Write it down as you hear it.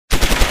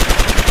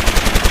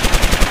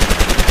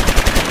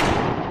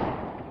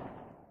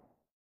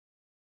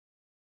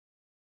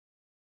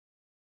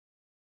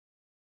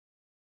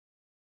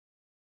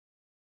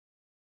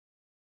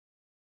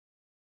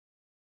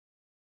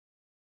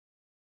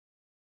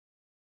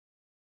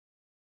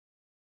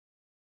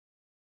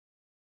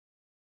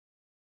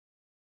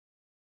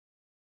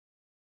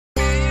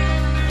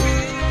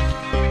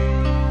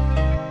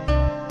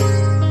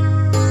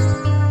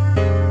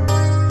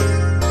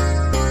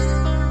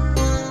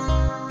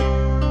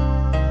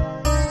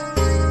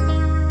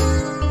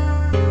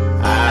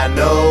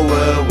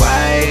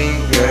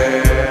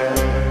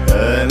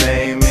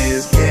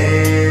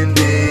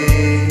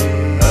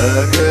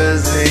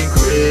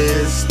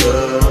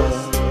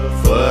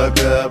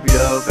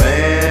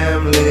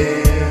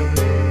family.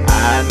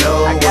 I know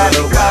what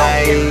a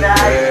white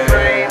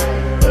girl.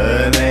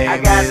 Her name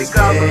is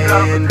Kaddy.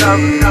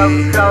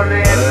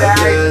 Her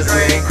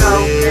cousin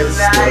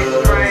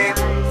Crystal.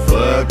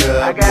 Fuck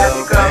up your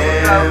family.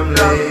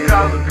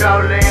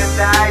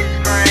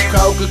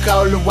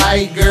 Coca-Cola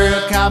white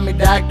girl, call me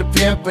Dr.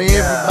 Pimper.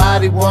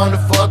 Everybody wanna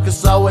fuck her,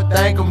 so I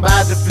think I'm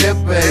about to flip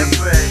it.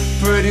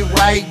 Pretty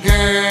white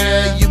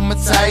girl, you my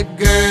type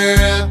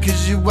girl,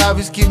 cause you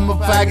always keep my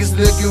pockets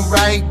looking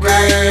right,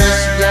 girl.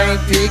 She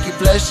ain't picky,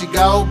 plus she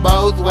go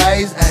both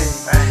ways,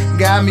 ayy.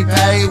 Got me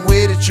paid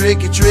with a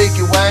tricky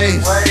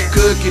ways.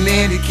 Cooking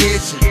in the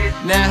kitchen,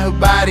 now her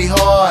body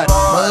hard.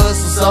 My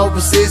hustle so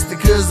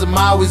persistent, cause I'm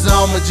always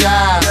on my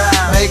job.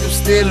 Make them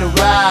still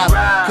arrive,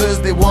 cause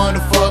they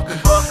wanna fuck her.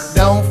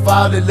 Don't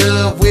fall in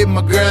love with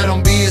my girl,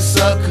 don't be a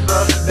sucker.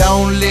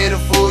 Don't let her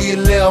fool you,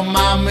 little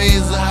mama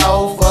is a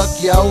hoe.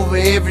 Fuck you over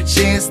every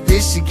chance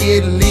that she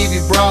get and leave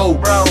you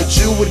broke. But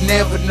you would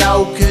never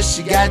know, cause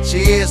she got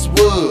your ass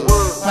wood.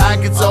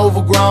 Pockets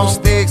overgrown,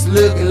 sticks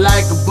looking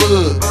like a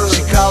bug.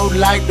 She cold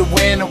like the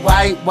winter,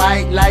 white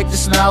like the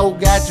snow.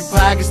 Got your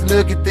pockets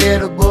looking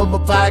thin, but my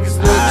pockets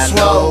looking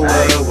swole.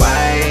 I know a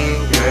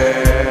white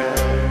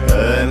girl,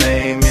 her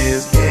name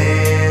is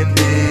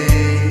Candy.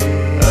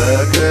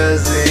 Her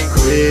cousin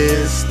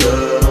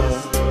Crystal.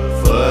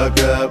 Fuck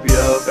up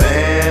your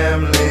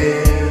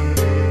family.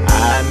 I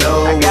know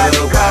a white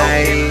girl,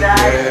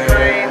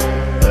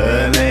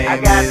 her name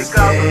is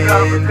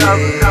Candy.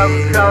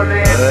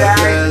 Her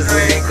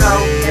cousin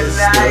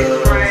Crystal.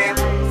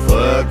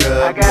 Fuck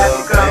up your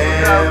family.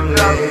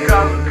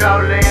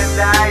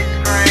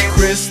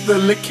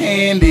 Crystal or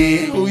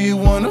Candy, who you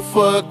wanna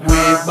fuck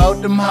with?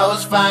 Both them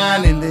hoes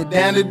fine and they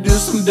down to do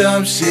some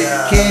dumb shit.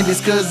 Candy's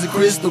cousin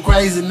Crystal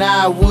crazy,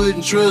 now I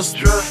wouldn't trust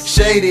her.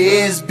 Shady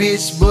ass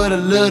bitch, but I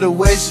love the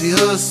way she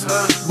hustle.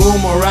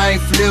 Boomerang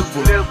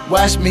flipper,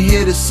 watch me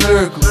hit a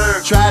circle.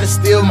 Try to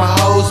steal my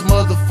hoes,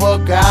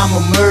 motherfucker, I'm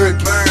a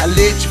murky. I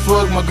let you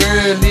fuck my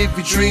girl if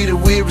you treat her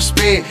with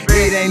respect.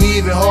 It ain't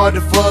even hard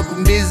to fuck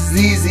them, this is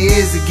easy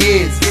as it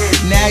gets.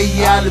 Now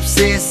you all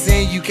obsessed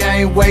and you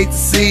can't wait to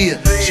see her.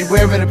 She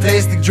wearing a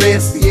plastic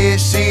dress, yeah,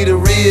 she the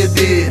real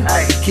deal.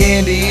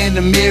 Candy in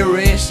the mirror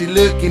and she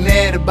looking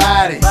at her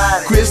body.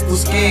 Crystal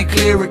skin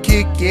clearer,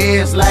 kick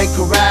your ass like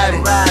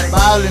karate.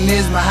 Ballin'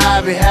 is my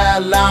hobby, how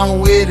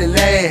long will it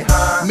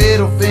last?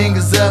 Middle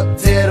fingers up,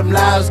 tell them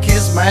lies,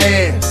 kiss my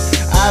ass.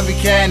 I be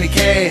kinda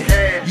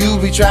cash, you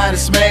be trying to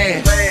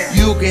smash.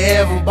 You can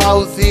have them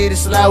both, hit it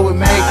slow and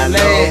make it last. I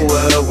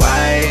know a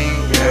white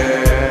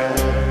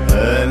girl,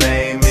 her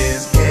name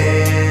is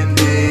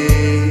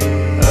Candy.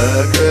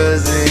 Her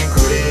cousin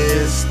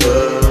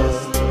Crystal.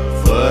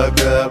 Fuck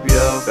up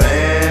your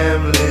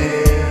family.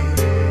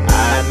 I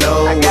know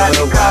a white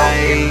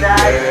girl,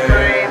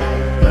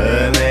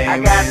 her name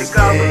is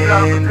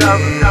Candy.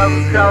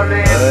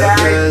 Her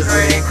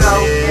cousin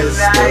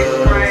Crystal.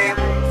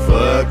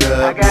 Fuck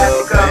up your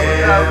family.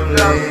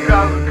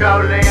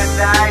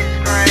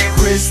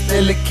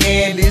 Crystal or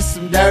Candy,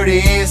 some dirty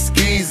ass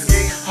skeezers.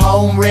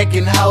 Home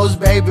wrecking hoes,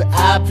 baby,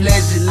 I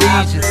pledge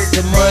allegiance.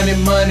 The money,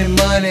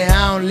 I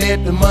don't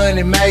let the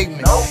money make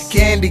me.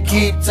 Candy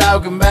keep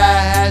talking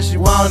about how she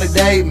wanna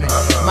date me.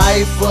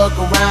 Might fuck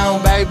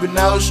around, baby,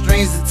 no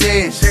strings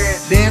attached.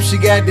 Damn, she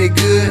got that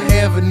good,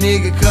 have a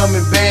nigga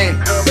coming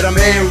back. But I'm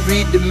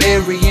married to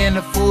Mary and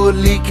I'm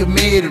fully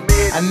committed.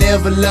 I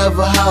never love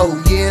a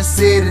hoe, yeah, I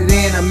said it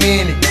and I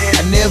meant it.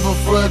 I never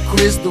fuck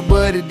Crystal,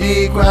 but it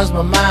did cross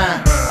my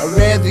mind. I'd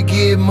rather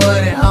get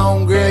money,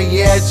 homegirl,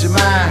 you out your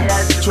mind.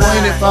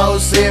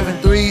 24/7,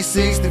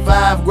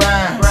 365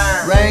 grind.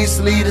 Rain,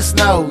 sleet, or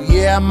snow,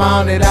 yeah, I'm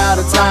on it all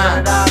the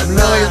time. I'm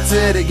loyal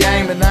to the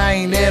game and I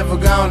ain't never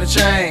gonna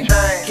change.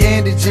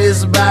 Candy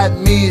just bought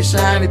me a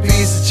shiny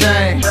piece of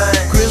change.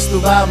 Crystal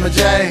bought my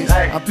J's,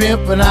 I'm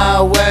pimping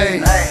all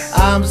ways.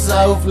 I'm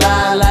so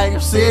fly like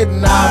I'm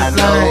sitting on a plane. I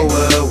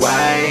know a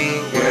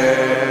white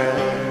girl,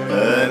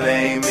 her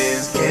name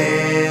is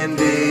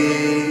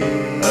Candy.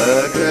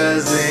 Her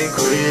cousin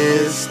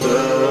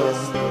Crystal.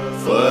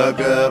 Fuck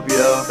up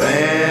your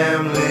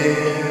family.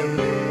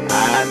 I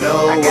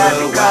know a white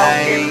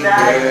girl,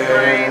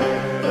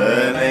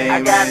 her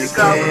name is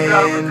Candy.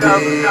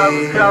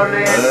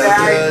 Her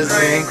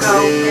cousin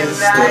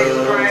Crystal.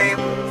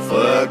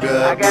 Fuck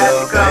up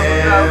your family.